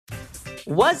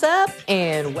What's up,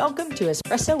 and welcome to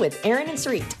Espresso with Aaron and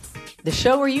Sarit, the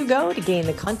show where you go to gain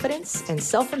the confidence and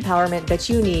self-empowerment that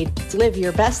you need to live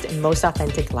your best and most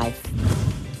authentic life.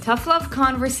 Tough love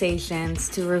conversations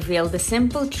to reveal the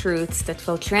simple truths that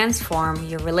will transform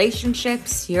your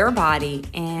relationships, your body,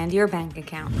 and your bank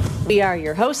account. We are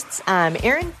your hosts. I'm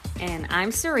Aaron. And I'm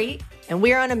Sarit. And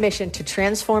we are on a mission to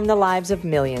transform the lives of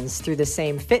millions through the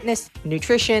same fitness,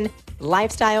 nutrition,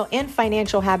 lifestyle, and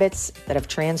financial habits that have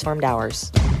transformed ours.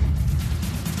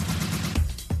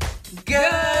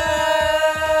 Good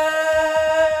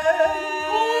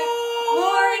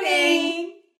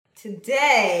morning!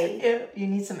 Today, You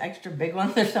need some extra big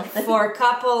ones or something? for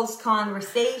couples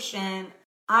conversation,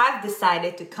 I've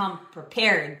decided to come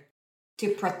prepared to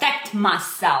protect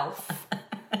myself.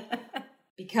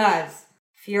 Because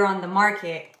if you're on the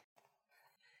market,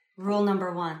 rule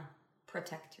number 1,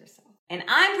 protect yourself. And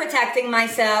I'm protecting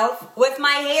myself with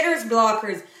my haters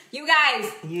blockers. You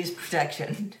guys, Use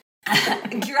protection.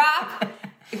 drop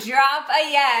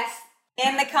a yes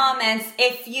in the comments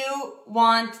if you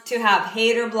want to have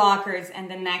hater blockers in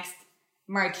the next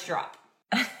merch drop.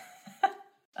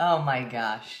 Oh my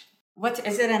gosh. What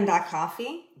is it in that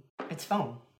coffee? It's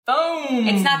foam. Foam!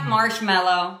 It's not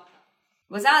marshmallow.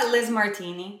 Was that Liz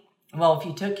Martini? Well, if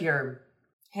you took your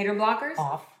Hater blockers?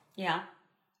 off, Yeah.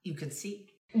 you could see.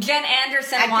 Jen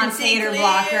Anderson wants hater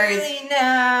blockers.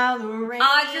 Now, the rain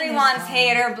Audrey is wants gone.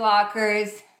 hater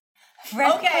blockers.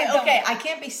 Okay, I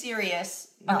can't be serious.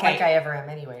 Not Okay. like I ever am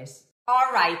anyways.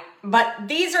 All right, but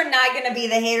these are not going to be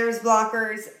the haters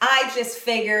blockers. I just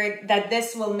figured that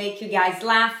this will make you guys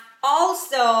laugh.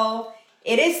 Also,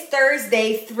 it is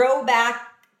Thursday, throwback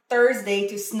Thursday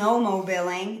to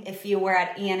snowmobiling if you were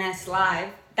at ENS Live.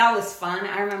 That was fun.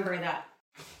 I remember that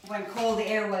when cold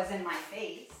air was in my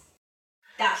face.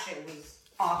 That shit was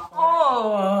awkward.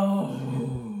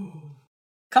 Oh.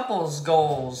 Couples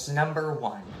goals number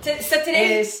 1 So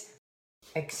today is,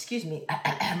 excuse me,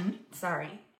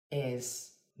 Sorry.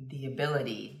 is the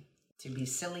ability to be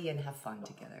silly and have fun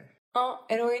together. Oh,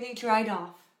 it already dried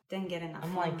off. Didn't get enough.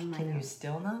 I'm like, Oh my can you God.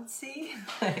 still not see?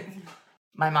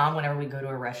 My mom, whenever we go to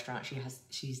a restaurant,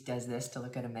 she does this to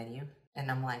look at a menu. And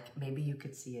I'm like, maybe you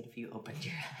could see it if you opened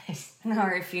your eyes.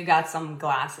 Or if you got some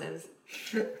glasses.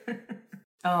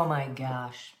 Oh my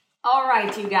gosh. All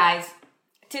right, you guys.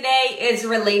 Today is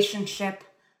Relationship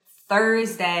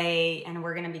Thursday, and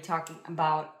we're going to be talking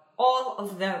about all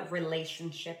of the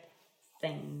relationship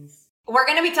things. We're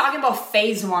going to be talking about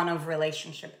phase 1 of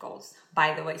relationship goals,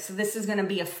 by the way. So this is going to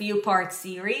be a few-part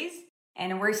series,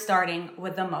 and we're starting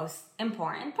with the most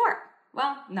important part.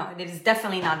 Well, no, it is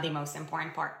definitely not the most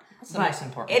important part. What's the most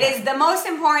important It part? is the most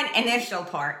important initial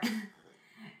part.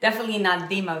 Definitely not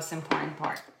the most important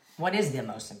part. What is the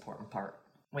most important part?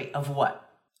 Wait, of what?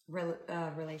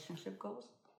 Relationship goals.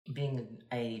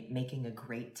 Making a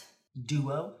great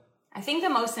duo. I think the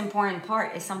most important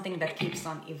part is something that keeps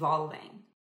on evolving.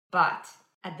 But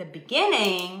at the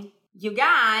beginning, you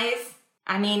guys,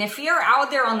 I mean, if you're out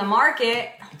there on the market,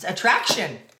 It's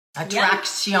attraction.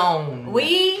 Attraction.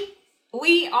 we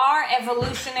are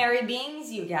evolutionary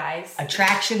beings, you guys.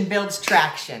 Attraction builds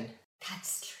traction.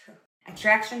 That's true.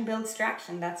 Attraction builds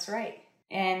traction, that's right.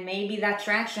 And maybe that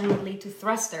traction would lead to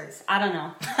thrusters. I don't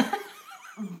know.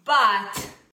 But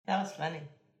That was funny.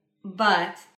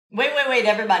 But Wait.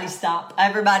 Everybody stop.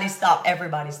 Everybody stop.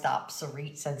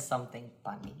 Sarit said something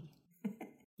funny.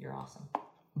 You're awesome.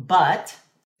 But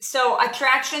so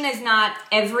attraction is not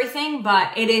everything,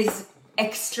 but it is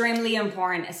extremely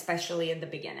important, especially at the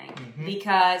beginning,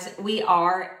 because we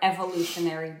are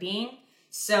evolutionary beings.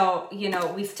 So,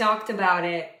 we've talked about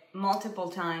it multiple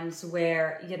times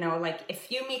where, like if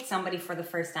you meet somebody for the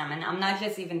first time, and I'm not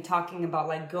just even talking about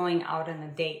like going out on a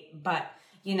date, but,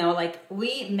 like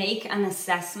we make an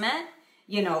assessment,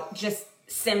 just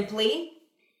simply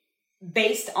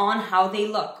based on how they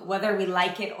look, whether we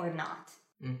like it or not.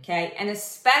 Okay. And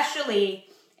especially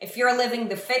if you're living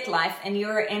the fit life and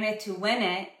you're in it to win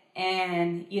it,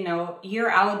 and,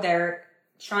 you're out there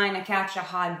trying to catch a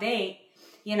hot date,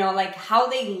 like how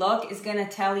they look is going to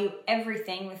tell you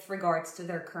everything with regards to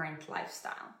their current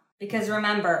lifestyle. Because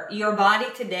remember, your body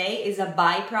today is a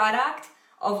byproduct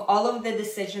of all of the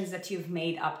decisions that you've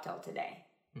made up till today.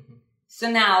 So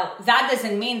now that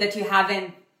doesn't mean that you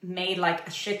haven't made like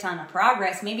a shit ton of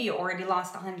progress. Maybe you already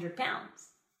lost 100 pounds,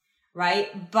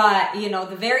 right? But,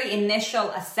 the very initial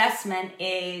assessment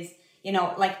is,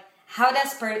 like, how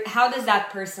does that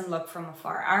person look from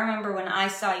afar? I remember when I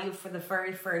saw you for the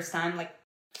very first time, like,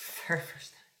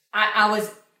 I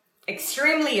was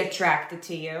extremely attracted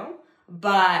to you,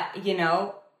 but,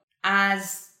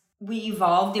 as we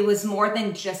evolved, it was more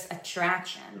than just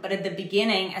attraction. But at the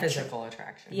beginning, physical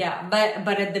attraction. Yeah,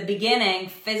 but at the beginning,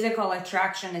 physical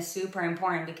attraction is super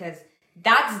important because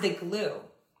that's the glue.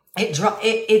 It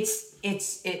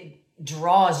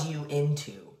draws you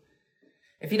into.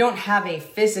 If you don't have a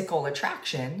physical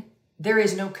attraction, there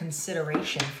is no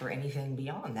consideration for anything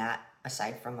beyond that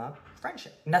aside from a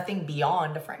friendship. Nothing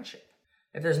beyond a friendship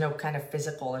if there's no kind of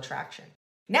physical attraction.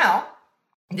 Now,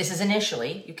 this is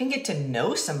initially, you can get to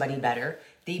know somebody better.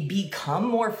 They become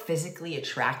more physically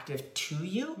attractive to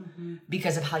you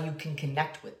because of how you can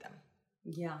connect with them.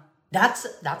 Yeah. That's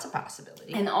a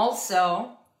possibility. And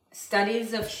also,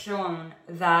 studies have shown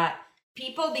that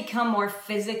people become more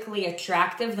physically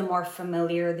attractive the more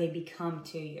familiar they become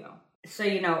to you.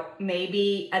 So,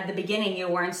 maybe at the beginning you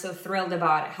weren't so thrilled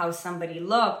about how somebody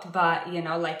looked, but,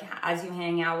 like as you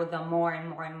hang out with them more and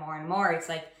more and more and more, it's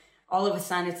like all of a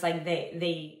sudden it's like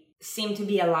they seem to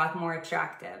be a lot more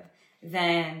attractive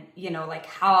than, like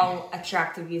how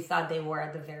attractive you thought they were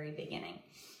at the very beginning.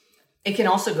 It can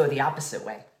also go the opposite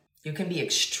way. You can be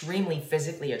extremely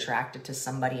physically attracted to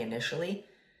somebody initially.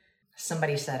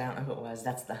 Somebody said, I don't know who it was,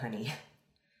 that's the honey,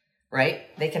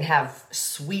 right? They can have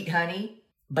sweet honey,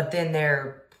 but then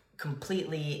they're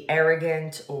completely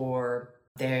arrogant or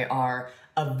they are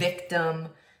a victim.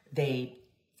 They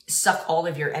suck all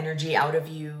of your energy out of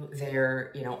you.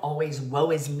 They're, always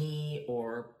woe is me,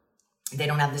 or they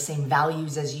don't have the same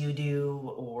values as you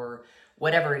do, or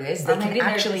whatever it is. They can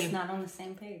actually... They're just not on the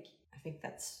same page. I think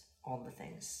that's all the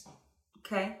things.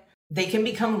 Okay. They can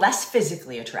become less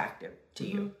physically attractive to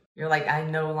you. You're like, I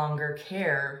no longer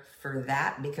care for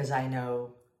that because I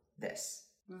know this.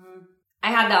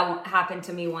 I had that happen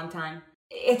to me one time.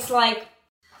 It's like,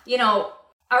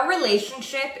 our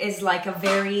relationship is like a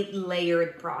very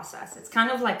layered process. It's kind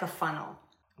of like a funnel.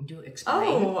 Do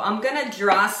explain. Oh, I'm going to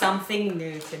draw something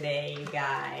new today, you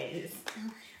guys.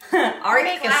 Art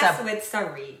class with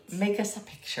Sarit. Make us a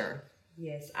picture.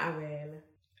 Yes, I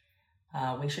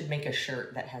will. We should make a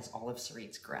shirt that has all of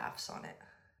Sarit's graphs on it.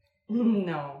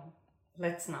 No,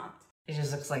 let's not. It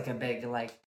just looks like a big,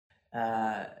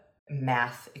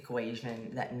 math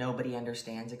equation that nobody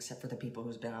understands except for the people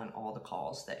who's been on all the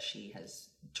calls that she has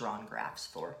drawn graphs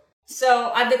for.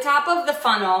 So at the top of the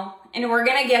funnel, and we're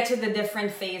going to get to the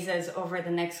different phases over the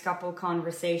next couple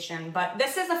conversation, but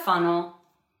this is a funnel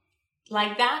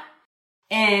like that.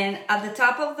 And at the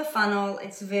top of the funnel,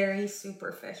 it's very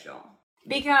superficial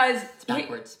because it's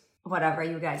backwards. Whatever,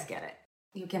 you guys get it.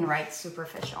 You can write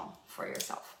superficial for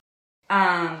yourself.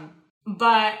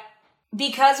 But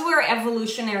because we're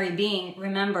evolutionary being,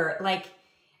 remember,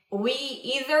 we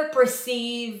either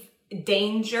perceive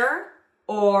danger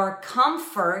or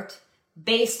comfort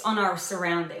based on our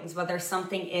surroundings, whether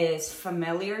something is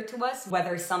familiar to us,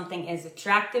 whether something is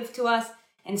attractive to us,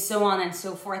 and so on and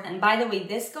so forth. And by the way,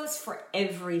 this goes for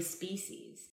every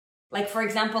species. Like, for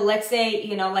example, let's say,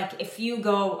 if you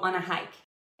go on a hike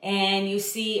and you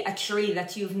see a tree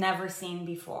that you've never seen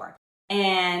before,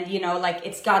 and,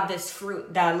 it's got this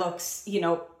fruit that looks,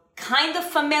 kind of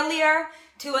familiar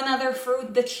to another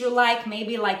fruit that you like,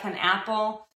 maybe like an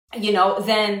apple,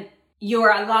 then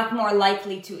you're a lot more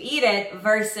likely to eat it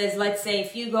versus, let's say,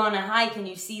 if you go on a hike and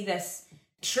you see this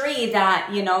tree that,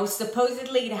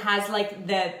 supposedly it has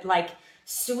the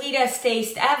sweetest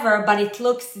taste ever, but it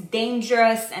looks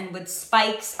dangerous and with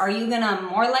spikes. Are you gonna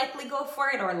more likely go for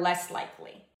it or less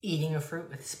likely? Eating a fruit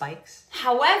with spikes.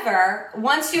 However,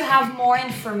 once you have more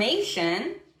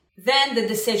information, then the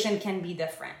decision can be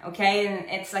different, okay? And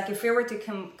it's like if we were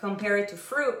to compare it to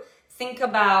fruit, think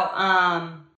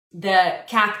about the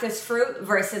cactus fruit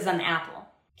versus an apple,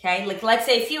 okay? Like, let's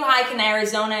say if you hike in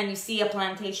Arizona and you see a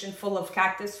plantation full of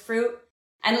cactus fruit,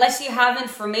 unless you have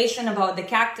information about the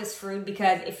cactus fruit,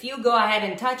 because if you go ahead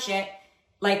and touch it,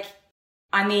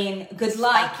 good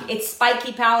luck. It's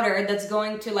spiky powder that's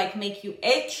going to make you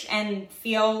itch and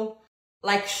feel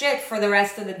like shit for the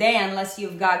rest of the day unless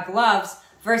you've got gloves,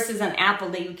 versus an apple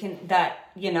that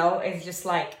is just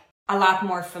a lot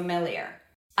more familiar.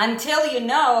 Until you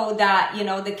know that,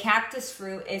 the cactus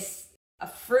fruit is a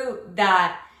fruit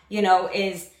that,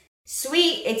 is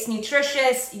sweet, it's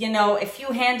nutritious, if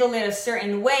you handle it a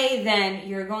certain way, then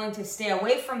you're going to stay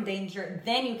away from danger,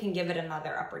 then you can give it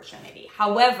another opportunity.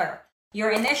 However, your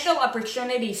initial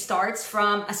opportunity starts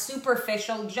from a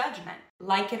superficial judgment,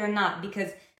 like it or not,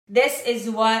 because this is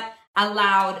what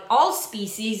allowed all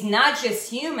species, not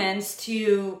just humans,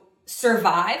 to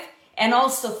survive and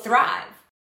also thrive.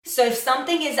 So if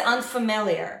something is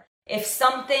unfamiliar, if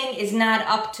something is not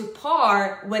up to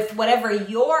par with whatever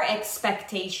your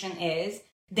expectation is,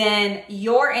 then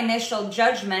your initial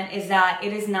judgment is that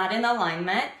it is not in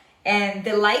alignment And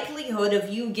the likelihood of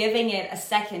you giving it a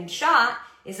second shot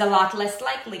is a lot less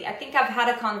likely. I think I've had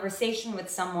a conversation with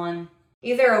someone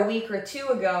either a week or two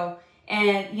ago,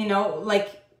 and, you know,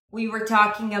 like we were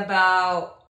talking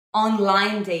about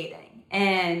online dating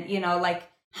and, you know, like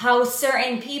how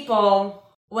certain people,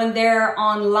 when they're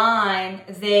online,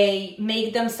 they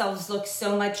make themselves look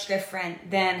so much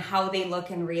different than how they look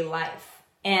in real life.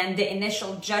 And the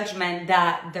initial judgment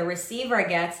that the receiver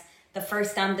gets the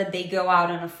first time that they go out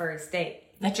on a first date.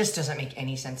 That just doesn't make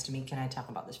any sense to me. Can I talk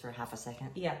about this for half a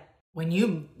second? Yeah. When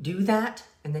you do that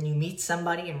and then you meet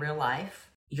somebody in real life,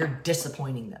 you're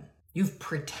disappointing them. You've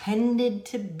pretended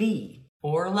to be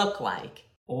or look like,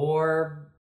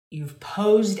 or you've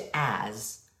posed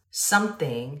as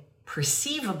something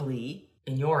perceivably,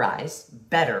 in your eyes,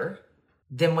 better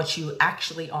than what you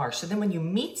actually are. So then when you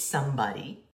meet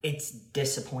somebody, it's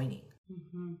disappointing.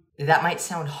 Mm-hmm. That might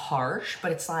sound harsh,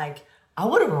 but it's like, I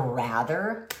would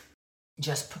rather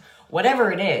just,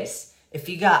 whatever it is, if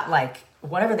you got like,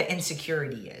 whatever the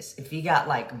insecurity is, if you got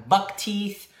like buck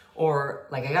teeth, or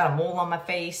like I got a mole on my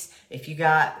face, if you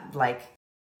got like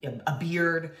a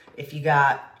beard, if you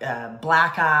got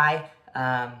black eye,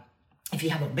 if you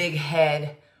have a big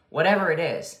head, whatever it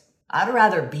is, I'd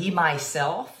rather be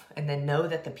myself and then know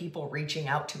that the people reaching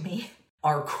out to me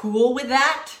are cool with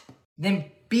that than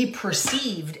be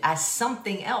perceived as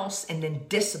something else and then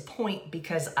disappoint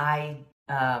because I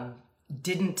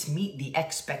didn't meet the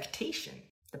expectation,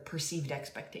 the perceived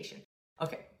expectation.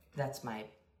 Okay, that's my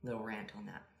little rant on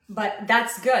that. But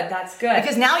that's good. That's good.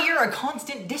 Because now you're a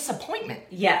constant disappointment.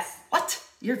 Yes. What?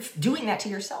 You're doing that to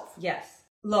yourself. Yes.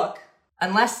 Look.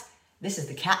 Unless this is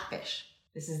the catfish.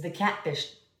 This is the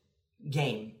catfish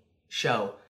game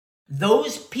show.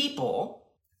 Those people,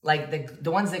 like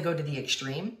the ones that go to the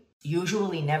extreme,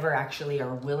 usually never actually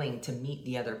are willing to meet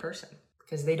the other person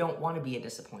because they don't want to be a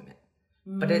disappointment.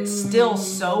 But it's still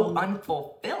so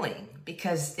unfulfilling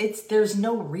because there's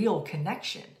no real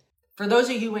connection. For those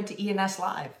of you who went to ENS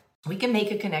Live, we can make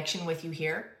a connection with you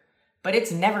here, but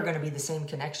it's never going to be the same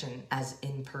connection as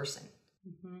in person.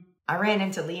 Mm-hmm. I ran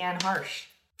into Leanne Harsh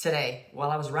today while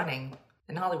I was running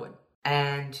in Hollywood.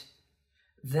 And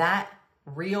that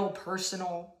real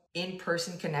personal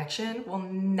in-person connection will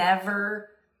never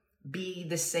be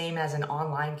the same as an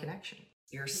online connection.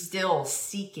 You're still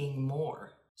seeking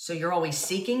more. So you're always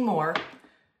seeking more,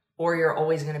 or you're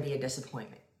always going to be a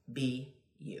disappointment. Be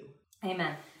you.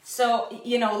 Amen. So,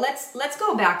 you know, let's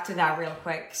go back to that real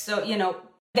quick. So, you know,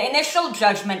 the initial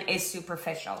judgment is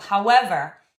superficial.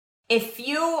 However, if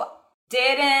you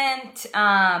didn't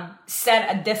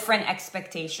set a different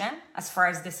expectation as far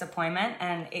as disappointment,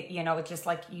 and it, you know, it's just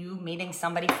like you meeting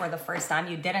somebody for the first time,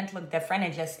 you didn't look different,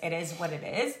 it is what it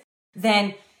is,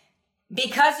 then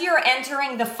because you're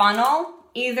entering the funnel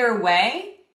either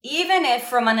way, even if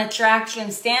from an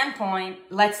attraction standpoint,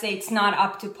 let's say it's not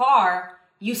up to par,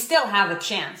 you still have a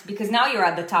chance because now you're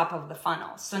at the top of the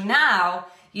funnel. So now,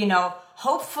 you know,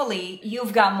 hopefully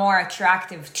you've got more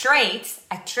attractive traits.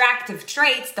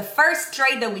 The first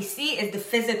trait that we see is the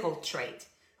physical trait.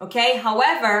 Okay.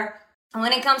 However,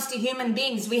 when it comes to human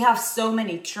beings, we have so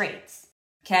many traits.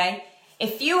 Okay.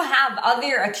 If you have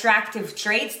other attractive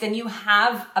traits, then you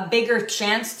have a bigger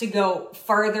chance to go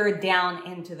further down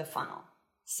into the funnel.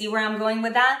 See where I'm going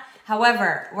with that?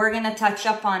 However, we're going to touch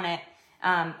up on it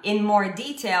in more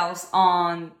details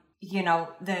on, you know,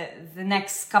 the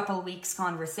next couple weeks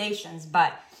conversations.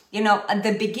 But, you know, at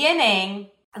the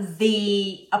beginning,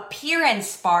 the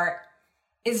appearance part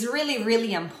is really,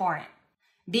 really important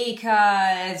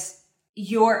because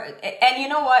and you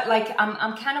know what, like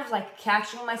I'm kind of like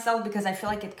catching myself because I feel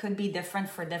like it could be different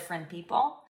for different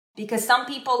people because some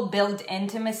people build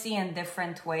intimacy in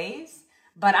different ways.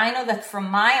 But I know that from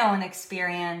my own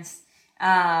experience,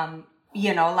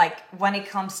 you know, like when it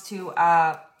comes to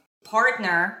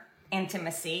partner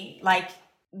intimacy, like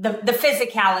the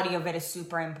physicality of it is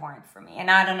super important for me. And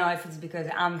I don't know if it's because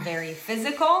I'm very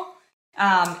physical,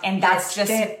 and that's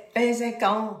just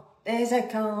physical.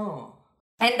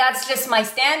 And that's just my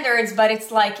standards, but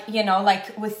it's like, you know,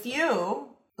 like with you,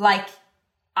 like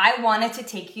I wanted to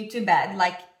take you to bed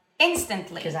like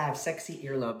instantly. Because I have sexy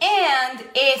earlobes. And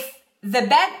if the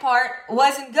bed part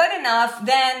wasn't good enough,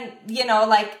 then, you know,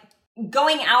 like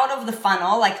going out of the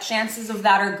funnel, like chances of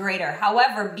that are greater.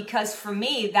 However, because for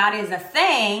me, that is a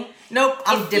thing. Nope,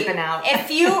 I'm dipping out.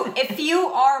 If you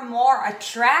are more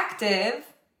attractive,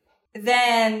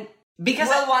 then because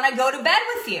we'll want to go to bed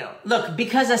with you. Look,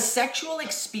 because a sexual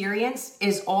experience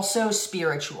is also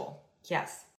spiritual.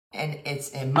 Yes. And it's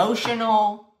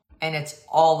emotional, and it's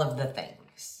all of the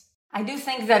things. I do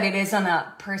think that it is on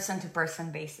a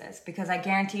person-to-person basis, because I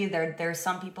guarantee you there's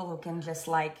some people who can just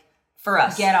like for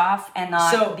us. get off and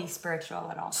not be spiritual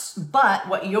at all. But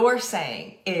what you're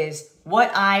saying is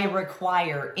what I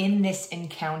require in this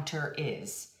encounter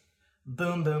is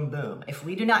boom, boom, boom. If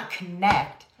we do not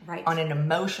connect on an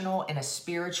emotional and a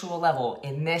spiritual level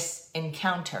in this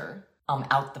encounter, I'm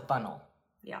out the funnel.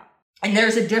 Yeah. And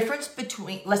there's a difference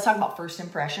between, let's talk about first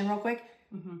impression real quick,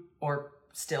 or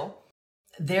still.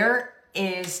 There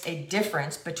is a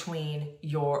difference between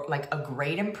your, like, a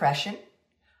great impression,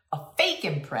 a fake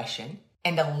impression,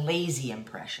 and a lazy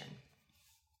impression.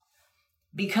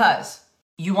 Because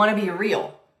you want to be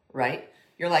real, right?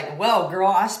 You're like, well, girl,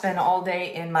 I spend all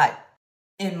day in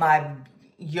my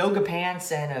yoga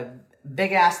pants and a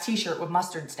big ass t-shirt with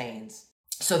mustard stains.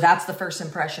 So that's the first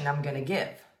impression I'm going to give.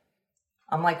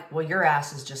 I'm like, well, your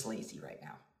ass is just lazy right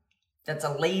now. That's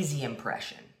a lazy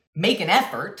impression. Make an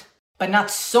effort, but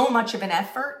not so much of an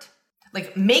effort.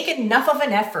 Like, make enough of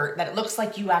an effort that it looks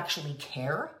like you actually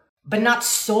care, but not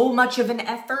so much of an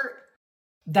effort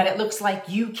that it looks like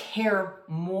you care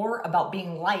more about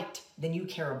being liked than you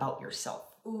care about yourself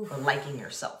or liking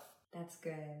yourself. That's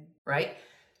good. Right?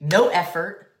 No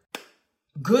effort,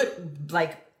 good,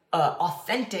 like,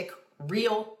 authentic,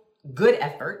 real, good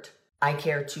effort. I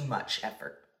care too much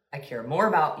effort. I care more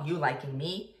about you liking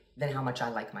me than how much I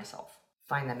like myself.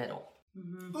 Find the middle.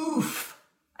 Oof.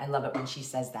 I love it when she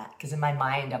says that, because in my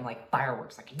mind, I'm like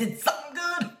fireworks. Like, I did something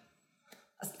good.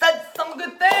 I said some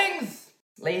good things.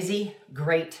 Lazy,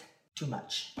 great, too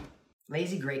much.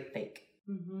 Lazy, great, fake.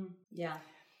 Yeah.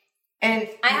 And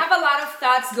I have a lot of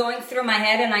thoughts going through my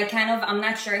head, and I'm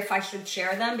not sure if I should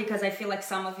share them, because I feel like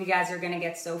some of you guys are going to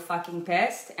get so fucking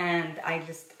pissed, and I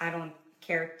don't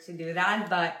care to do that.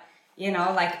 But, you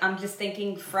know, like, I'm just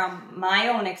thinking from my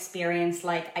own experience,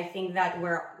 like, I think that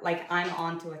I'm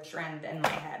onto a trend in my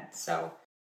head. So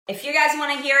if you guys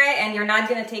want to hear it and you're not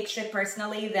going to take shit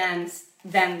personally,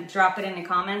 then drop it in the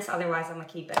comments. Otherwise, I'm going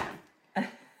to keep it in.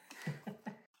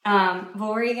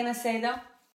 What were you going to say, though?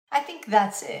 I think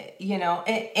that's it, you know.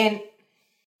 And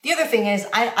the other thing is,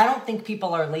 I don't think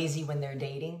people are lazy when they're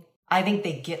dating. I think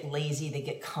they get lazy, they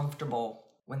get comfortable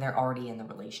when they're already in the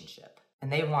relationship.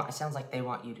 And it sounds like they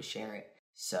want you to share it.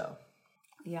 So,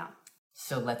 yeah.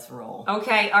 So let's roll.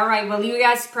 Okay, all right. Well, you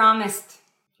guys promised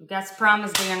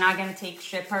that you're not going to take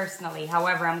shit personally.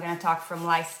 However, I'm going to talk from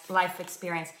life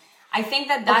experience. I think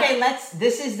that Okay,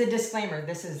 this is the disclaimer.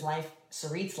 This is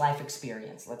Sarit's life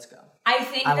experience. Let's go. I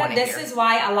think that this is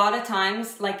why a lot of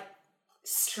times, like,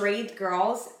 straight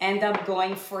girls end up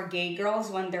going for gay girls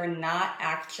when they're not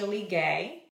actually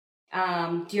gay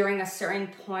during a certain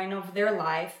point of their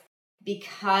life.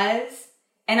 Because,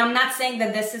 and I'm not saying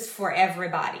that this is for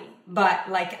everybody,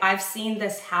 but, like, I've seen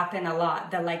this happen a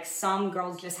lot, that, like, some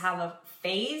girls just have a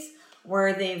phase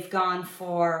where they've gone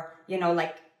for, you know,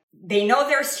 like, they know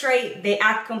they're straight, they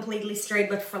act completely straight,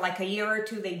 but for like a year or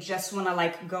two, they just want to,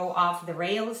 like, go off the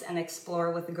rails and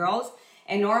explore with the girls.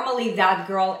 And normally that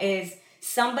girl is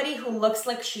somebody who looks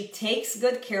like she takes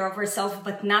good care of herself,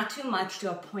 but not too much to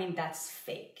a point that's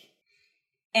fake.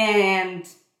 And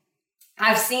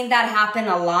I've seen that happen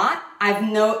a lot.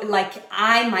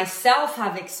 I myself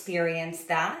have experienced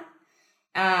that.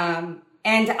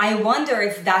 And I wonder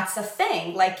if that's a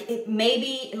thing. Like, it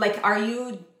maybe, like, are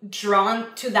you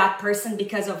drawn to that person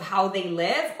because of how they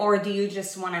live, or do you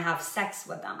just want to have sex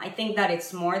with them? I think that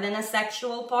it's more than a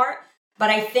sexual part, but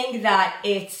I think that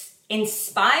it's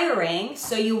inspiring,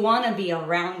 so you want to be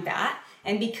around that.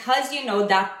 And because you know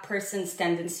that person's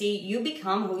tendency, you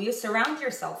become who you surround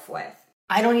yourself with.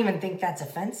 I don't even think that's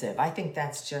offensive. I think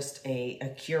that's just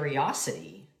a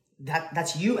curiosity.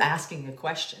 That's you asking a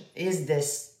question. Is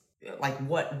this, like,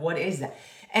 what is that?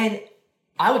 And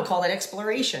I would call it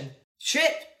exploration.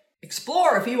 Shit,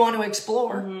 explore if you want to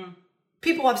explore.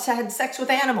 People have had sex with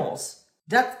animals.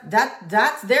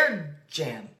 That's their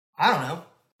jam. I don't know.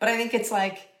 But I think it's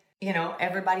like, you know,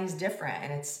 everybody's different,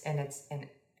 and it's an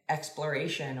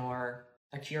exploration or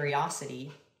a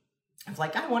curiosity of,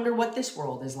 like, I wonder what this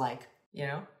world is like, you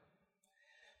know?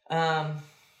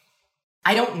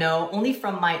 I don't know. Only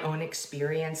from my own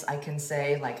experience, I can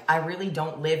say, like, I really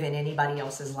don't live in anybody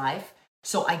else's life.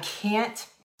 So I can't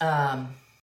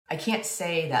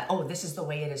say that, oh, this is the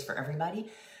way it is for everybody.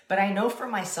 But I know for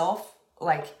myself,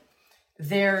 like,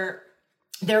 there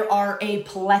are a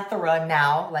plethora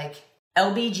now, like,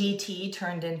 LBGT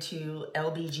turned into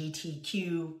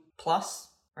LBGTQ plus,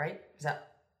 right?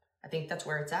 I think that's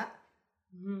where it's at.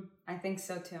 I think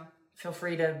so too. Feel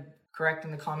free to correct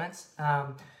in the comments.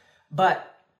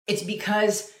 But it's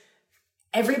because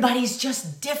everybody's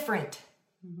just different.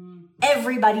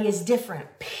 Everybody is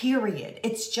different, period.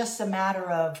 It's just a matter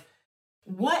of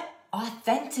what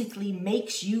authentically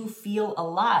makes you feel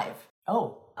alive.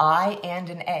 Oh, I and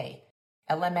an A.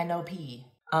 LMNOP.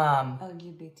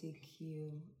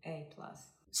 LGBTQA+.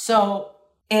 So,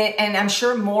 and I'm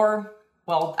sure more,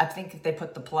 well, I think if they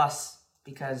put the plus,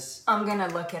 because I'm gonna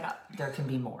look it up. there can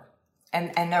be more.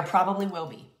 And there probably will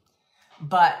be.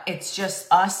 But it's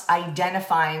just us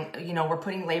identifying, we're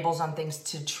putting labels on things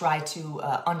to try to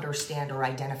understand or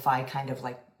identify kind of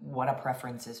like what a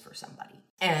preference is for somebody.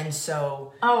 And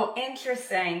so... Oh,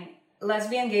 interesting.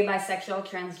 Lesbian, gay, bisexual,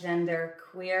 transgender,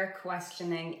 queer,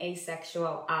 questioning,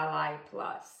 asexual, ally,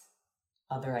 plus.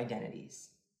 Other identities.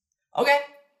 Okay.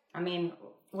 I mean,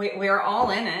 we're all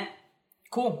in it.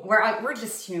 Cool. We're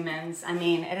just humans. I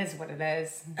mean, it is what it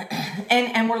is.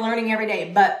 And we're learning every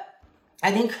day. But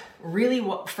I think really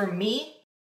for me,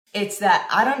 it's that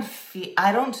I've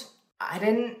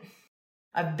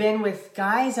been with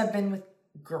guys, I've been with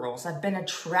girls. I've been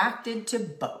attracted to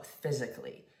both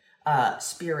physically,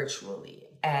 spiritually,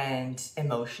 and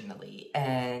emotionally.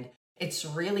 And it's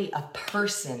really a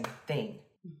person thing.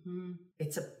 Mm-hmm.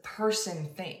 It's a person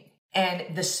thing.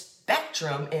 And the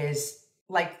spectrum is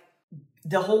like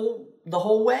the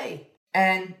whole way.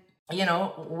 And,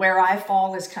 where I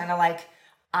fall is kind of like,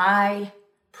 I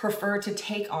prefer to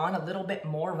take on a little bit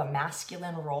more of a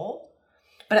masculine role,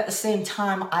 but at the same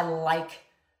time, I like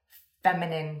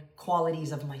feminine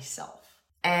qualities of myself.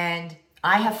 And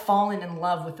I have fallen in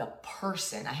love with a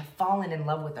person. I have fallen in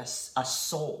love with a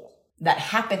soul that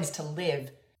happens to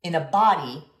live in a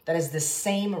body that is the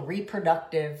same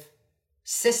reproductive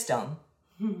system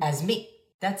as me.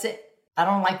 That's it. I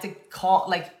don't like to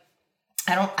call,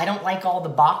 I don't like all the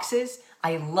boxes.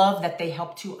 I love that they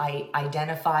help to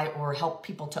identify or help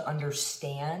people to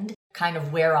understand kind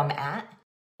of where I'm at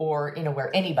or,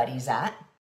 where anybody's at.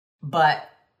 But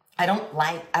I don't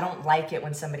like it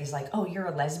when somebody's like, oh, you're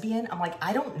a lesbian. I'm like,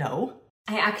 I don't know.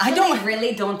 I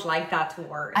really don't like that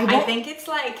word. I think it's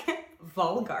like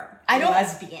vulgar.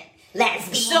 Lesbian.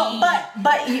 So, but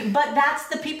that's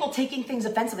the people taking things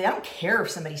offensively. I don't care if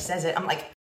somebody says it. I'm like,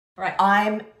 right.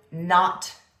 I'm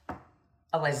not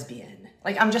a lesbian.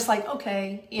 I'm just like,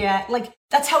 okay, yeah.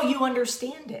 That's how you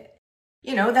understand it.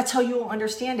 That's how you will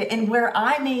understand it. And where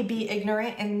I may be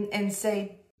ignorant and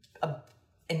say,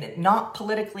 in not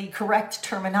politically correct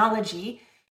terminology,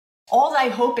 all I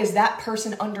hope is that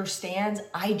person understands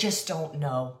I just don't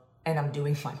know. And I'm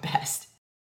doing my best.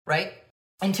 Right?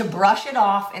 And to brush it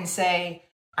off and say,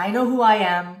 I know who I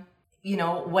am,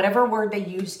 whatever word they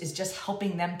use is just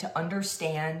helping them to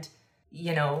understand,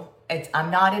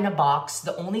 I'm not in a box.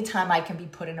 The only time I can be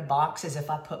put in a box is if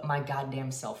I put my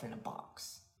goddamn self in a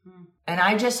box. And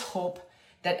I just hope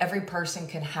that every person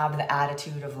can have the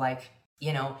attitude of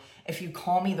if you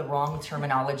call me the wrong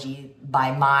terminology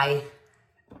by my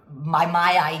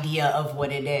idea of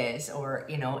what it is, or,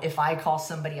 if I call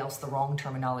somebody else the wrong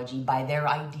terminology by their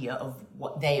idea of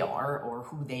what they are or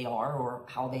who they are or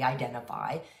how they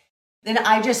identify, then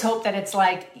I just hope that it's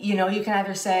you can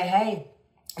either say, hey,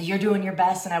 you're doing your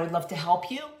best and I would love to help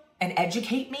you and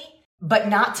educate me, but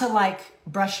not to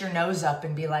brush your nose up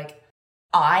and be like,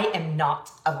 I am not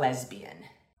a lesbian.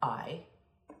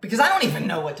 Because I don't even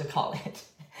know what to call it.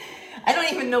 I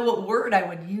don't even know what word I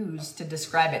would use to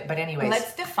describe it. But anyways.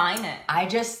 Let's define it. I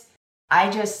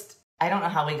don't know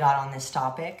how we got on this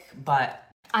topic, but.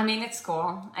 I mean, it's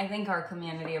cool. I think our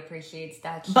community appreciates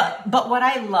that shit. But what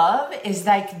I love is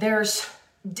there's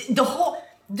the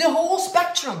whole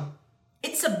spectrum.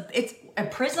 It's a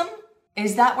prism.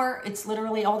 Is that where it's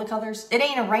literally all the colors? It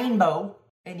ain't a rainbow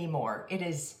anymore. It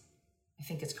is, I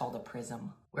think it's called a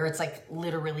prism, where it's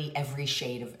literally every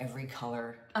shade of every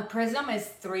color. A prism is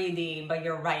 3D, but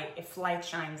you're right. If light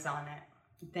shines on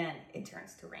it, then it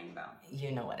turns to rainbow.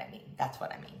 You know what I mean. That's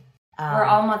what I mean. We're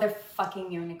all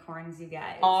motherfucking unicorns, you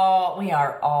guys. We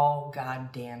are all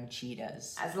goddamn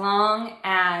cheetahs. As long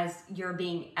as you're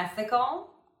being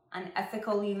ethical, an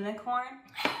ethical unicorn,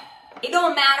 it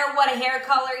don't matter what hair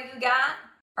color you got,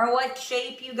 or what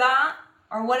shape you got,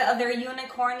 or what other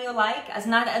unicorn you like, as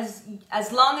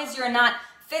long as you're not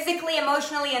physically,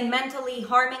 emotionally, and mentally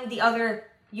harming the other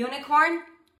unicorn,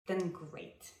 then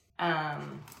great.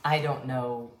 I don't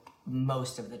know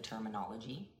most of the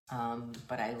terminology,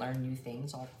 but I learn new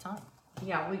things all the time.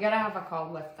 Yeah, we gotta have a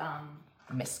call with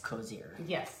Miss Cozier.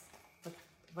 Yes,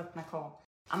 with Nicole.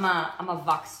 I'm a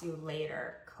vox you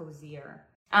later, Cozier.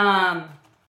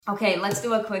 Okay, let's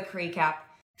do a quick recap.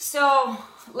 So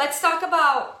let's talk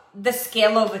about the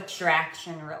scale of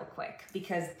attraction real quick,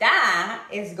 because that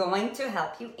is going to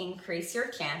help you increase your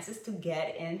chances to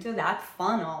get into that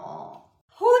funnel.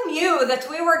 Who knew that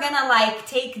we were gonna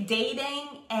take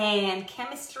dating and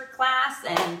chemistry class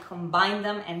and combine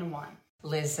them in one?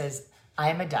 Liz says,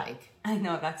 I'm a dyke. I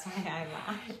know, that's why I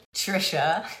laugh.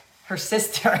 Trisha, her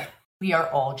sister, we are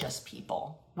all just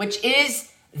people, which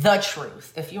is the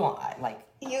truth. If you want, like,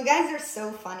 you guys are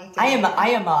so funny together. I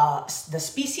am the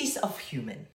species of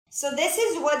human. So this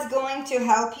is what's going to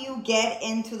help you get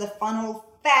into the funnel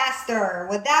faster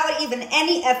without even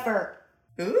any effort.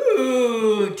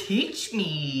 Ooh, teach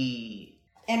me.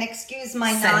 And excuse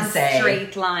my Sensei.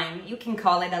 Non-straight line. You can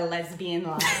call it a lesbian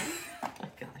line. Oh my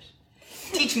gosh.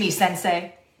 Teach me,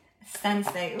 sensei.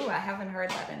 Sensei. Ooh, I haven't heard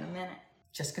that in a minute.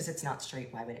 Just because it's not straight,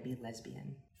 why would it be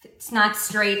lesbian? It's not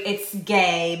straight, it's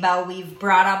gay, but we've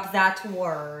brought up that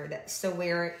word, so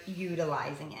we're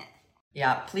utilizing it.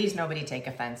 Yeah, please nobody take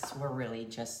offense. We're really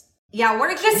just... Yeah,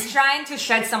 we're just trying to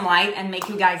shed some light and make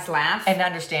you guys laugh. And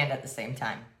understand at the same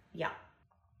time. Yeah.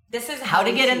 This is How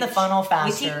to we get in the teach. funnel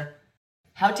faster.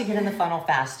 How to get in the funnel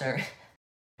faster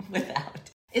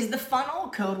without... Is the funnel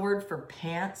code word for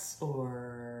pants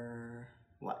or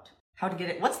what? How to get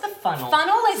it? What's the funnel?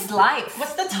 Funnel is life.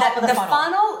 What's the top of the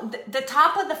funnel? The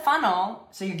top of the funnel.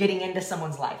 So you're getting into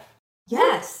someone's life.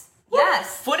 Yes.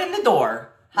 Yes. Foot in the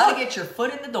door. How to get your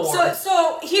foot in the door.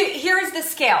 So here's the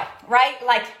scale, right?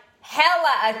 Like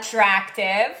hella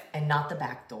attractive And not the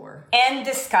back door. and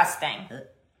disgusting.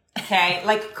 Okay,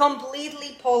 like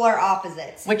completely Polar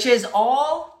opposites. Which is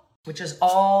all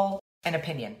an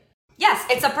opinion. Yes,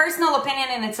 it's a personal opinion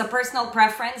and it's a personal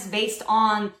preference based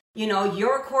on, you know,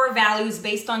 your core values,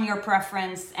 based on your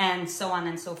preference, and so on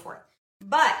and so forth.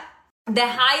 But the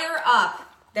higher up,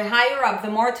 the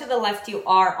more to the left you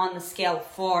are on the scale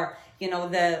for, you know,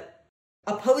 the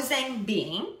opposing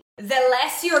being, the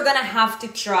less you're gonna have to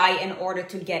try in order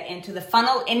to get into the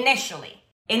funnel initially,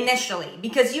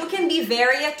 because you can be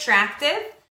very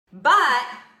attractive, but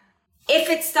if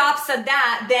it stops at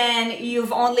that, then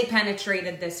you've only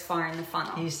penetrated this far in the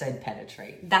funnel. You said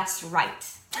penetrate. That's right.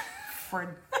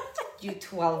 For you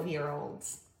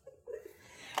 12-year-olds.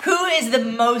 Who is the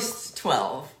most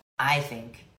 12? I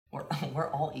think we're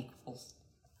all equals.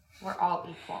 We're all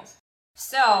equals.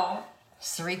 So,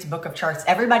 Sarit's book of charts.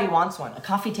 Everybody wants one. A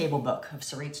coffee table book of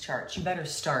Sarit's charts. You better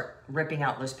start ripping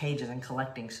out those pages and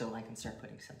collecting so I can start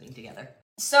putting something together.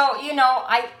 you know,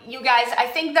 you guys, I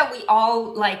think that we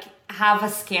all like have a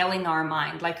scale in our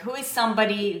mind. Like who is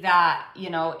somebody that, you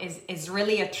know, is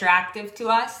really attractive to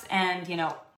us, and, you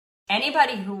know,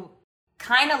 anybody who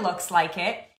kind of looks like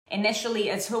it initially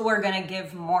is who we're going to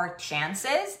give more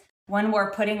chances when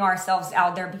we're putting ourselves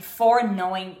out there before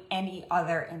knowing any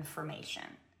other information.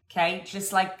 Okay?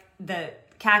 Just like the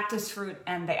cactus fruit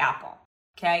and the apple.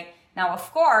 Okay? Now,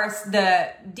 of course, the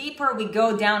deeper we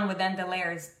go down within the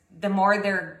layers, the more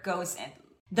there goes in.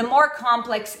 The more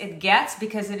complex it gets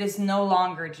because it is no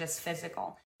longer just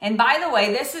physical. And by the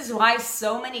way, this is why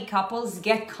so many couples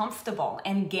get comfortable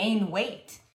and gain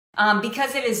weight.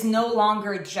 Because it is no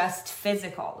longer just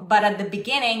physical. But at the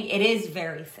beginning, it is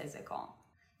very physical.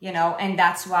 You know, and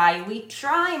that's why we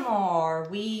try more.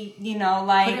 We, you know,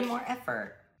 like... Put in more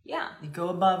effort. Yeah. You go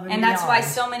above and And that's why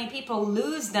beyond. so many people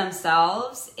lose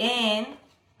themselves in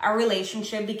a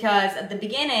relationship, because at the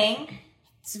beginning,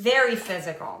 it's very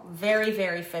physical. Very,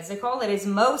 very physical. It is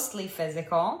mostly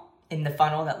physical. In the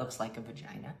funnel that looks like a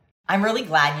vagina. I'm really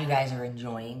glad you guys are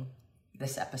enjoying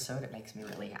this episode. It makes me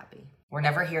really happy. We're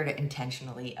never here to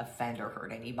intentionally offend or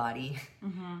hurt anybody.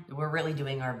 Mm-hmm. We're really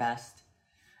doing our best.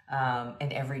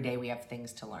 And every day we have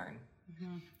things to learn.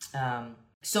 Mm-hmm.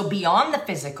 So beyond the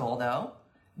physical, though,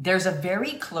 there's a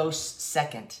very close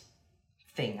second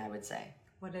thing, I would say.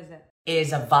 What is it?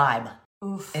 Is a vibe.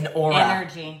 Oof. An aura.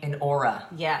 Energy. An aura.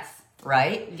 Yes.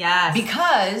 Right? Yes.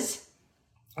 Because,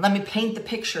 let me paint the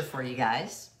picture for you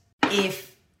guys.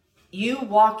 If you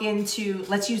walk into,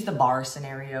 let's use the bar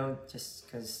scenario, just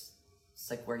because it's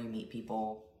like where you meet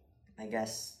people, I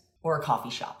guess, or a coffee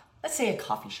shop. Let's say a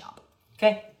coffee shop,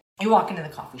 okay? You walk into the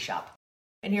coffee shop,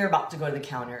 and you're about to go to the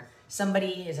counter.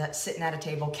 Somebody is sitting at a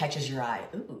table, catches your eye.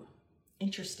 Ooh,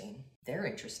 interesting. They're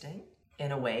interesting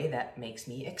in a way that makes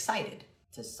me excited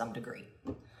to some degree.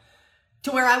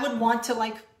 To where I would want to,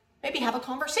 like, maybe have a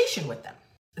conversation with them.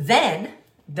 Then,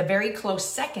 the very close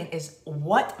second is,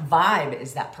 what vibe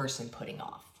is that person putting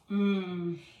off?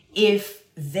 If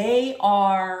you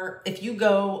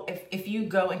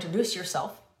go introduce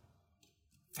yourself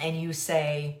and you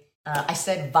say, I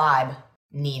said vibe,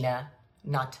 Nina,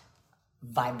 not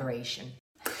vibration.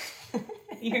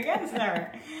 You guys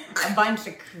are a bunch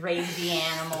of crazy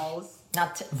animals.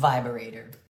 Not vibrator.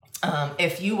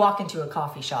 If you walk into a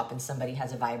coffee shop and somebody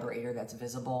has a vibrator that's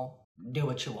visible, do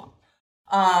what you want.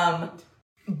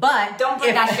 But Don't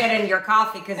put that shit in your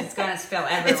coffee because it's going to spill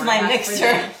everywhere. it's my That's for mixer.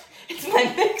 them. It's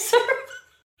my mixer.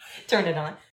 Turn it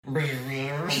on.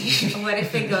 What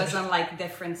if it goes on like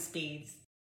different speeds?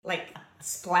 Like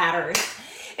splatters.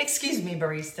 Excuse me,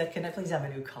 barista, can I please have a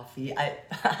new coffee?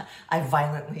 I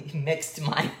violently mixed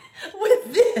mine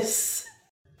with this.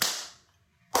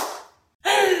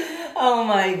 Oh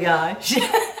my gosh.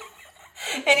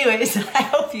 Anyways, I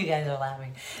hope you guys are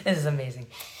laughing. This is amazing.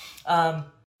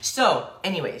 So,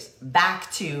 anyways,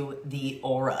 back to the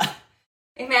aura.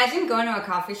 Imagine going to a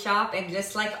coffee shop and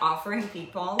just like offering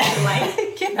people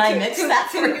like Can I mix that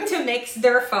for you? to mix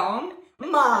their foam.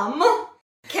 Mom,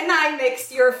 can I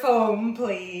mix your foam,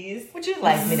 please? Would you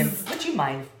want me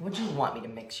to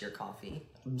mix your coffee?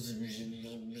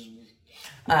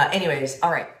 Anyways,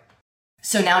 all right.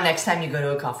 So now next time you go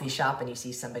to a coffee shop and you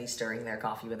see somebody stirring their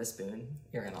coffee with a spoon,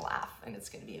 you're going to laugh and it's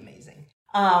going to be amazing.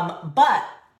 But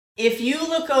if you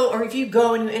if you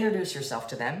go and you introduce yourself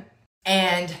to them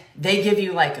and they give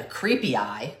you like a creepy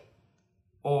eye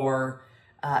or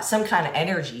some kind of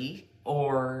energy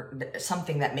or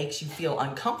something that makes you feel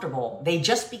uncomfortable, they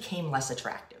just became less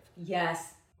attractive.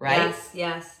 Yes. Right?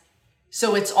 Yes.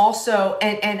 So it's also,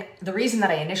 and the reason that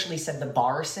I initially said the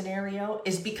bar scenario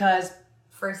is because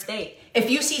First date. if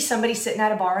you see somebody sitting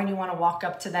at a bar and you want to walk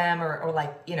up to them or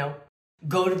like, you know,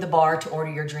 go to the bar to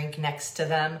order your drink next to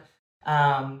them,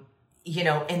 you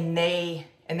know, and they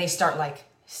start like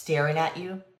staring at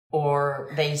you or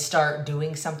they start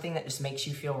doing something that just makes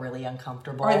you feel really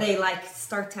uncomfortable. Or they like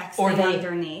start texting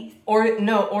underneath.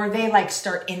 Or they like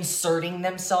start inserting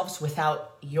themselves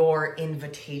without your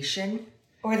invitation.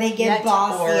 Or they get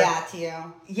bossy at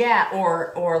you. Yeah,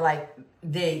 or like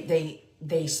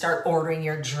they start ordering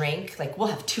your drink. Like, we'll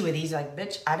have 2 of these. Like,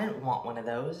 bitch, I didn't want one of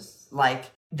those.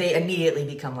 Like, they immediately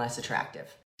become less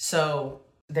attractive. So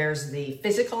there's the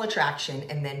physical attraction,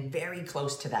 and then very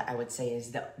close to that, I would say,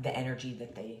 is the energy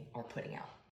that they are putting out.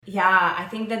 Yeah, I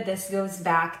think that this goes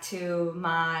back to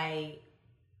my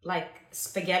like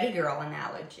spaghetti girl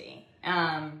analogy.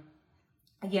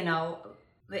 You know,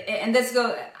 and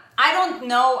I don't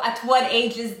know at what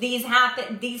ages these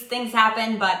things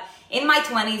happen, but in my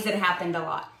 20s it happened a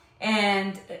lot.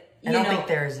 And I don't think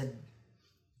there's a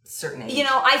certain age. You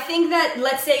know, I think that,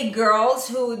 let's say, girls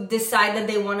who decide that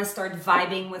they want to start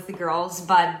vibing with the girls,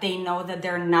 but they know that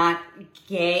they're not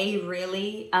gay,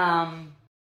 really,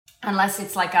 unless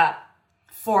it's like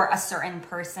for a certain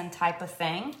person type of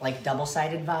thing. Like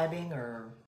double-sided vibing or...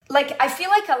 Like, I feel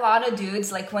like a lot of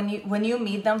dudes, like when you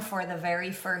meet them for the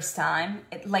very first time,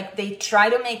 like they try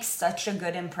to make such a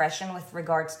good impression with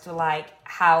regards to like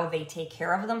how they take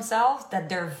care of themselves that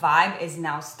their vibe is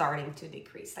now starting to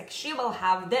decrease. Like, she will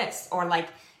have this, or like,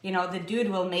 you know, the dude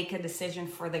will make a decision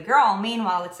for the girl.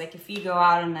 Meanwhile, it's like if you go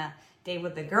out on a date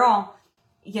with the girl,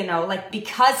 you know, like,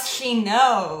 because she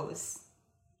knows,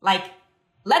 like,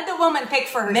 let the woman pick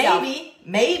for herself.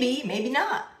 Maybe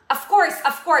not. Of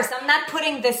course, I'm not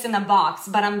putting this in a box,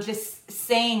 but I'm just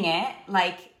saying it.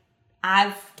 Like,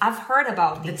 I've heard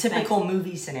about the typical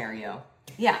movie scenario.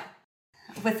 Yeah,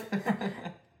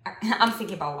 I'm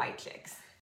thinking about white chicks.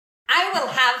 I will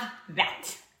have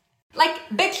that. Like,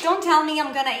 bitch, don't tell me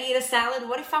I'm gonna eat a salad.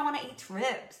 What if I want to eat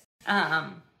ribs?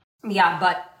 Yeah,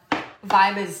 but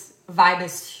vibe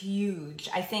is huge.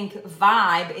 I think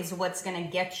vibe is what's gonna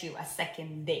get you a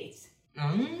second date.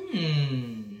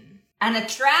 An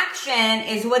attraction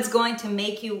is what's going to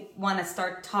make you want to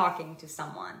start talking to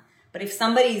someone. But if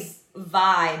somebody's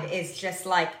vibe is just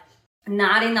like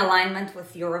not in alignment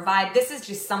with your vibe, this is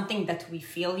just something that we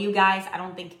feel, you guys. I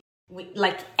don't think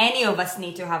any of us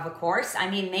need to have a course. I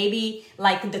mean, maybe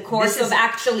like the course of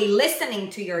actually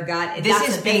listening to your gut. This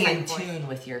is being in tune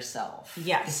with yourself.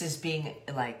 Yes. This is being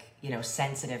like, you know,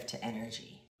 sensitive to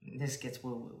energy. This gets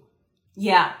woo-woo.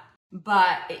 Yeah.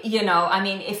 But, you know, I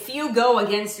mean, if you go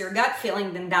against your gut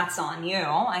feeling, then that's on you,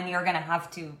 and you're going to have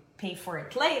to pay for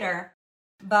it later.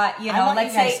 But, you know, I want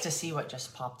let's you guys say... to see what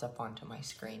just popped up onto my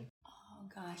screen. Oh,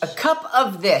 gosh. A cup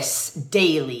of this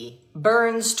daily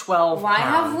burns 12 Why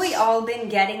pounds. have we all been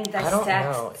getting this I don't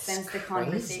text know. It's since the crazy.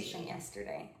 conversation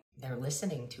yesterday? They're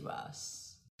listening to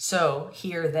us. So,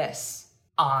 hear this.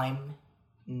 I'm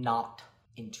not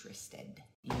interested.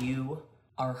 You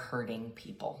are hurting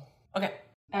people. Okay.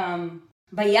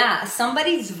 But yeah,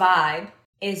 somebody's vibe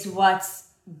is what's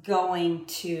going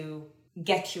to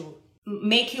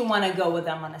make you want to go with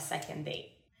them on a second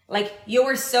date. Like, you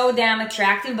were so damn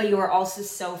attractive, but you were also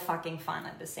so fucking fun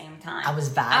at the same time. I was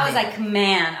vibing. I was like,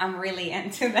 man, I'm really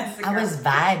into this girl. I was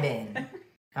vibing.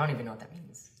 I don't even know what that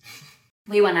means.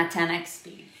 We went at 10x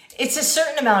speed. It's a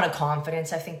certain amount of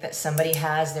confidence, I think, that somebody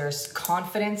has. There's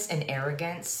confidence and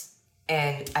arrogance.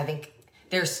 And I think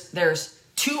there's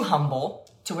too humble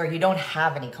to where you don't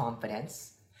have any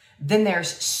confidence. Then there's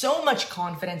so much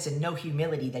confidence and no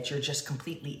humility that you're just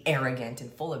completely arrogant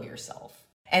and full of yourself.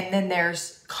 And then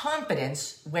there's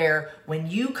confidence where when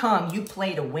you come, you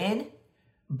play to win,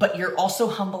 but you're also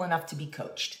humble enough to be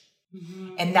coached.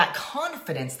 Mm-hmm. And that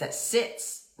confidence that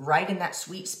sits right in that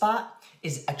sweet spot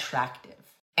is attractive.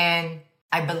 And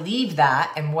I believe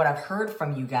that, and what I've heard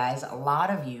from you guys, a lot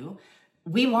of you,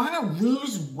 we want to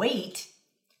lose weight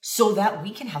so that we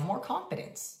can have more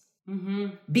confidence. Mm-hmm.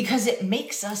 Because it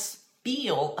makes us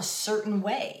feel a certain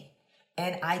way.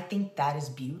 And I think that is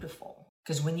beautiful.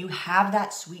 Because when you have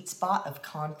that sweet spot of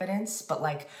confidence, but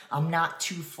like, I'm not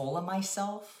too full of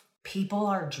myself, people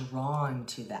are drawn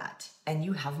to that. And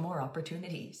you have more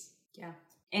opportunities. Yeah.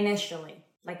 Initially.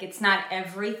 Like, it's not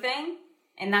everything.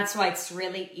 And that's why it's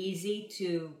really easy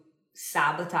to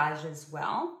sabotage as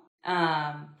well.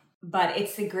 But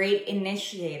it's a great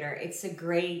initiator. It's a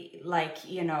great,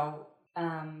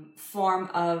 form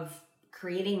of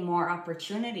creating more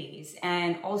opportunities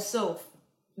and also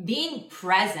being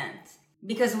present.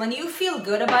 Because when you feel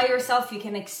good about yourself, you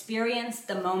can experience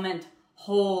the moment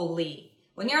wholly.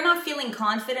 When you're not feeling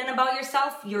confident about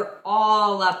yourself, you're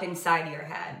all up inside your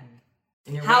head.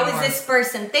 How is this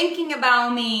person thinking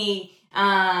about me?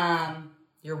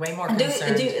 You're way more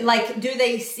concerned. Do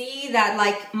they see that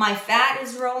like my fat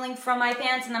is rolling from my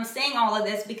pants? And I'm saying all of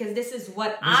this because this is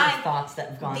what These are thoughts that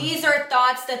have gone. These are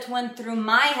thoughts that went through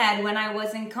my head when I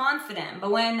wasn't confident.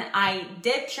 But when I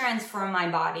did transform my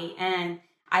body and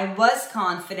I was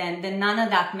confident, then none of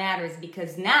that matters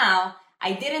because now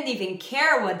I didn't even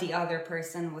care what the other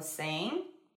person was saying.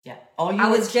 Yeah. I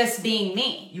was just being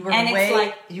me. You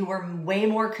were way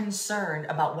more concerned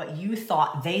about what you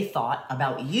thought they thought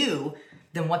about you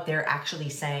than what they're actually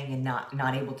saying and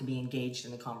not able to be engaged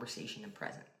in the conversation and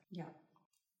present. Yeah.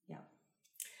 Yeah.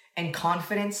 And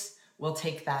confidence will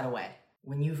take that away.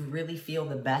 When you really feel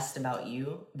the best about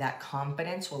you, that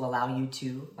confidence will allow you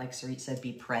to, like Sarit said,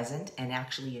 be present and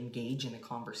actually engage in the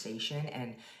conversation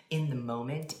and in the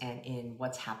moment and in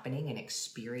what's happening and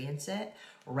experience it,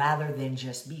 rather than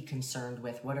just be concerned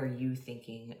with what are you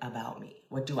thinking about me?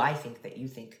 What do I think that you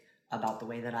think about the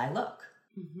way that I look?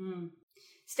 Mm-hmm.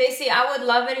 Stacey, I would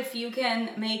love it if you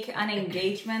can make an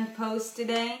engagement post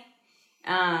today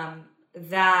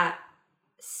that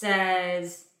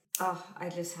says, oh, I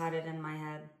just had it in my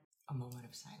head. A moment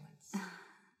of silence.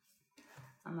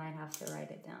 I might have to write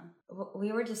it down.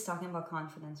 We were just talking about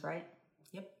confidence, right?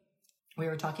 Yep. We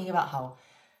were talking about how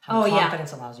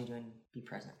confidence allows you to be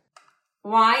present.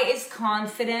 Why is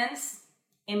confidence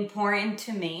important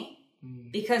to me?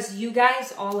 Because you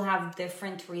guys all have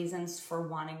different reasons for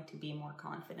wanting to be more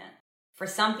confident. For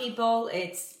some people,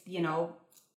 it's,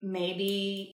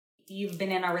 maybe you've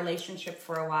been in a relationship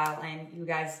for a while and you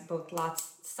guys both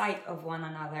lost sight of one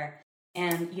another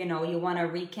and, you want to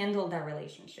rekindle that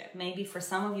relationship. Maybe for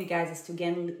some of you guys it's to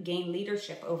gain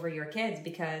leadership over your kids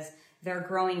because they're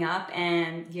growing up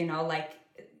and,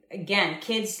 again,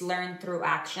 kids learn through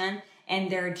action. And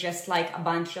they're just like a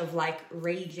bunch of like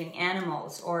raging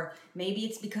animals. Or maybe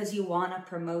it's because you want a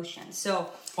promotion.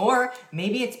 Or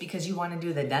maybe it's because you want to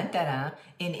do the da-da-da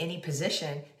in any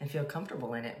position and feel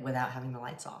comfortable in it without having the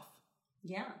lights off.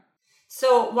 Yeah.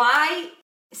 So why,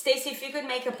 Stacey, if you could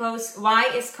make a post,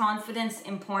 why is confidence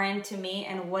important to me?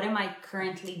 And what am I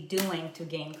currently doing to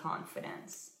gain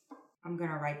confidence? I'm going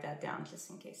to write that down just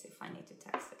in case if I need to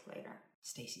text it later.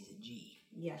 Stacey's a G.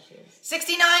 Yeah, she is.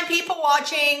 69 people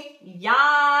watching.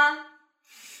 Yeah.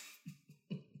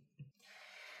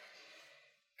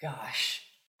 Gosh.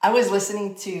 I was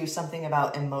listening to something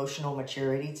about emotional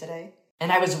maturity today.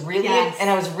 And I was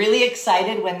really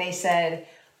excited when they said,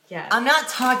 I'm not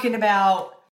talking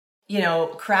about,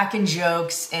 cracking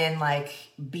jokes and like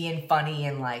being funny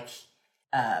and like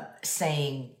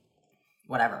saying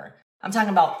whatever. I'm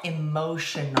talking about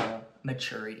emotional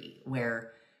maturity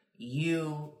where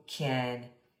you can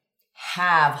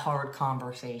have hard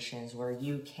conversations, where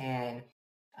you can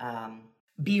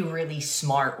be really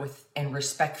smart with and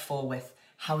respectful with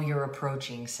how you're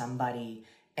approaching somebody,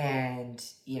 and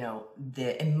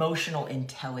the emotional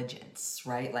intelligence,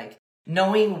 right? Like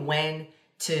knowing when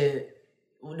to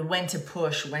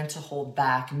push, when to hold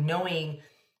back, knowing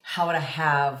how to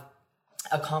have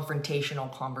a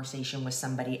confrontational conversation with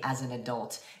somebody as an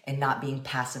adult and not being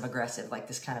passive aggressive, like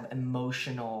this kind of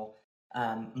emotional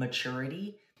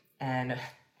maturity. And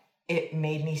it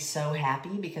made me so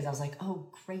happy because I was like, oh,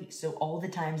 great. So all the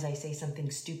times I say something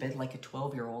stupid, like a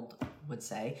 12-year-old would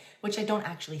say, which I don't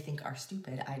actually think are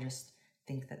stupid, I just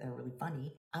think that they're really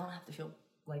funny, I don't have to feel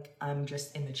like I'm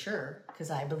just immature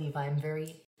because I believe I'm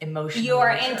very emotionally You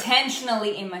are immature.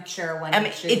 intentionally immature when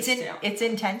you choose to. It's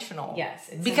intentional. Yes,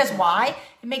 it's because intentional. why?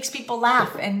 It makes people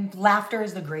laugh, and laughter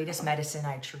is the greatest medicine.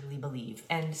 I truly believe.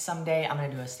 And someday I'm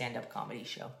gonna do a stand-up comedy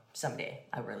show. Someday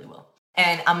I really will.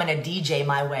 And I'm gonna DJ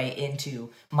my way into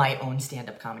my own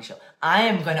stand-up comedy show. I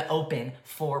am gonna open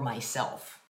for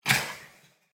myself.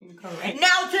 Correct.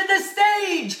 Now to the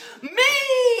stage,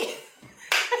 me.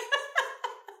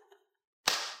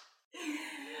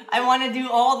 I want to do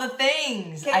all the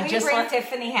things. Can we bring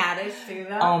Tiffany Haddish to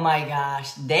them? Oh my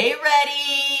gosh, they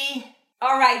ready?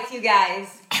 All right, you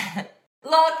guys.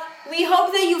 Look, we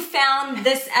hope that you found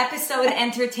this episode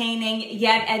entertaining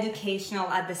yet educational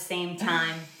at the same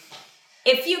time.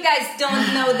 If you guys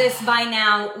don't know this by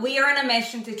now, we are on a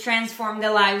mission to transform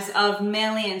the lives of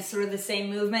millions through the same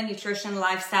movement, nutrition,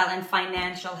 lifestyle, and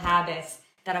financial habits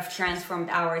that have transformed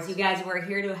ours. You guys, we're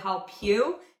here to help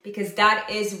you because that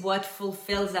is what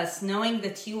fulfills us. Knowing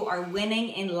that you are winning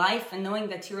in life and knowing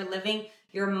that you're living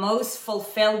your most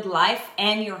fulfilled life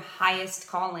and your highest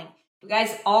calling. You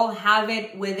guys all have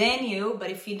it within you, but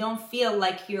if you don't feel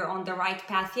like you're on the right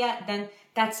path yet, then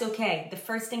that's okay. The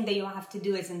first thing that you have to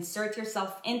do is insert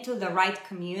yourself into the right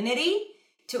community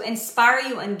to inspire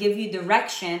you and give you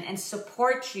direction and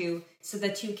support you so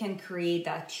that you can create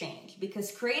that change.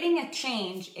 Because creating a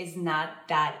change is not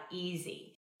that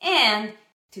easy. And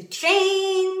to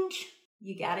change,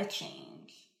 you gotta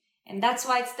change. And that's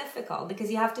why it's difficult,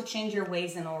 because you have to change your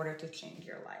ways in order to change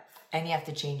your life. And you have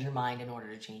to change your mind in order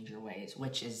to change your ways,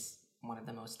 which is one of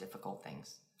the most difficult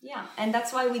things. Yeah, and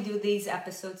that's why we do these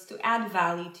episodes, to add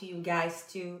value to you guys,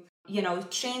 to,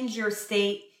 change your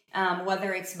state,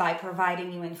 whether it's by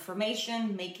providing you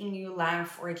information, making you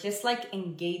laugh, or just like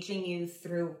engaging you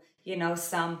through,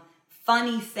 some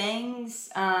funny things,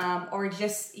 or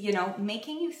just,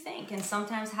 making you think and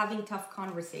sometimes having tough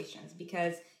conversations,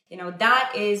 because,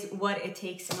 that is what it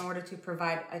takes in order to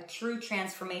provide a true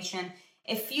transformation.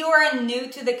 If you are new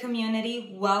to the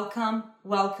community, welcome.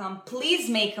 Please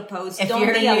make a post.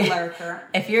 Don't be a lurker.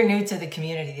 If you're new to the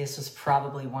community, this was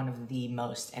probably one of the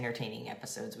most entertaining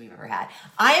episodes we've ever had.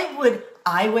 I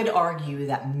would argue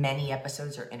that many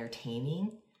episodes are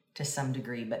entertaining to some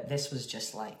degree, but this was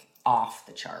just like off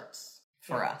the charts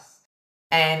for us.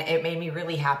 And it made me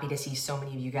really happy to see so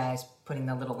many of you guys putting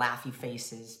the little laughy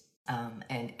faces,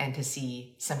 and to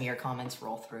see some of your comments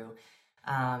roll through.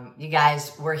 You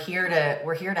guys, we're here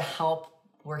to help.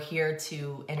 We're here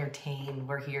to entertain.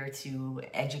 We're here to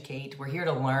educate. We're here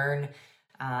to learn,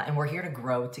 and we're here to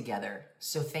grow together.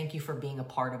 So thank you for being a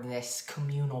part of this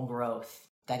communal growth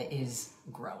that is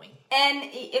growing. And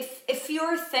if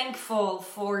you're thankful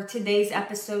for today's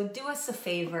episode, do us a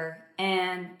favor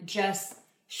and just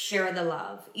share the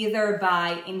love, either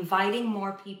by inviting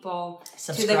more people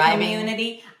to the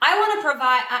community. I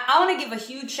want to give a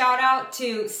huge shout out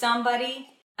to somebody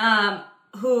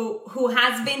who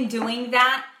has been doing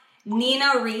that.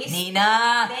 Nina Reese.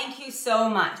 Nina, thank you so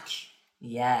much.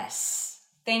 Yes.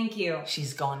 Thank you.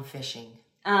 She's gone fishing.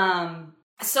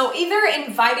 So either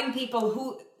inviting people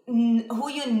who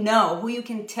you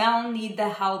can tell need the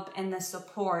help and the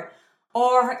support,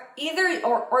 or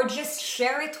just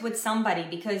share it with somebody,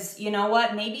 because you know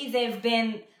what, maybe they've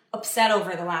been upset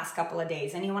over the last couple of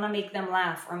days and you want to make them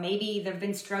laugh, or maybe they've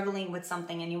been struggling with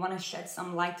something and you want to shed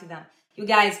some light to them. You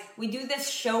guys, we do this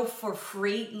show for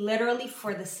free, literally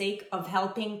for the sake of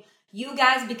helping you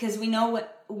guys, because we know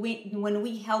when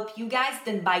we help you guys,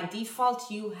 then by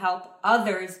default you help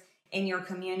others in your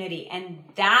community, and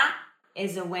that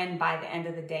is a win by the end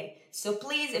of the day. So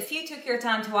please, if you took your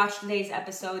time to watch today's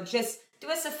episode, just do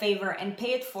us a favor and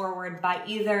pay it forward by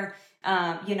either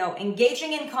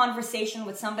engaging in conversation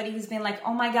with somebody who's been like,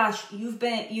 oh my gosh,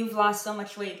 you've lost so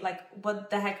much weight, like what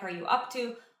the heck are you up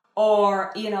to?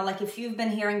 Or, like if you've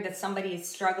been hearing that somebody is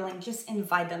struggling, just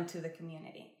invite them to the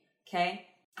community. Okay?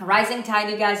 A rising tide,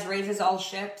 you guys, raises all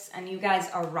ships, and you guys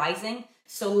are rising.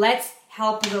 So let's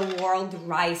help the world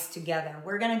rise together.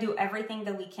 We're going to do everything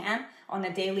that we can on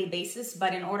a daily basis,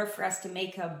 but in order for us to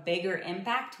make a bigger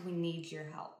impact, we need your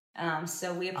help.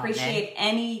 So we appreciate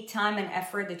any time and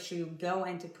effort that you go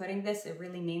into putting this. It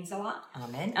really means a lot.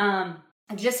 Amen.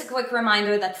 Just a quick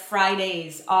reminder that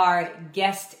Fridays are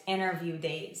guest interview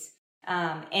days.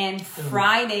 And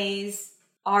Fridays,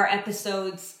 our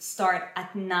episodes start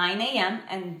at 9 a.m.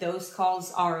 and those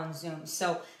calls are on Zoom.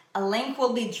 So a link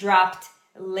will be dropped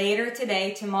later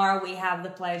today. Tomorrow we have the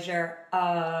pleasure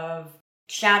of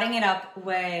chatting it up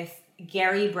with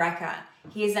Gary Brecka.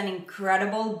 He is an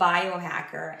incredible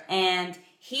biohacker, and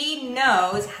he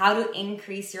knows how to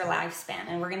increase your lifespan.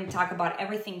 And we're going to talk about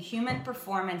everything human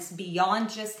performance beyond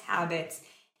just habits.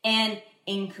 And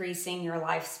increasing your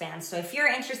lifespan. So if you're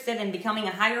interested in becoming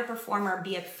a higher performer,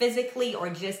 be it physically or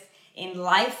just in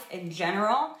life in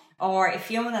general, or if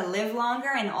you want to live longer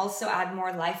and also add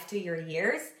more life to your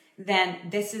years, then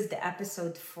this is the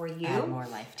episode for you. Add more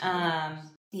life to your years.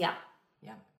 Yeah.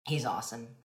 He's awesome.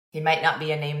 He might not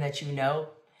be a name that you know,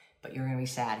 but you're going to be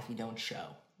sad if you don't show.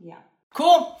 Yeah.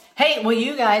 Cool. Hey, well,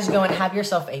 you guys go and have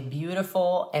yourself a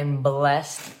beautiful and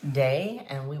blessed day.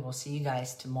 And we will see you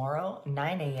guys tomorrow,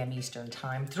 9 a.m. Eastern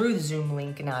time through the Zoom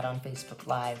link, not on Facebook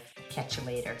Live. Catch you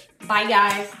later. Bye,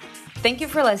 guys. Thank you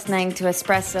for listening to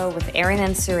Espresso with Erin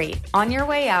and Sarit. On your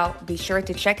way out, be sure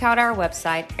to check out our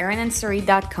website,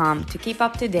 erinandsarit.com, to keep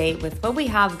up to date with what we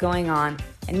have going on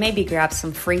and maybe grab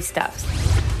some free stuff.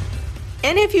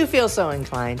 And if you feel so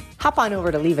inclined, hop on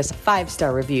over to leave us a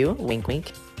 5-star review, wink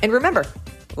wink. And remember,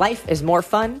 life is more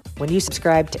fun when you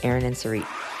subscribe to Erin and Sarit.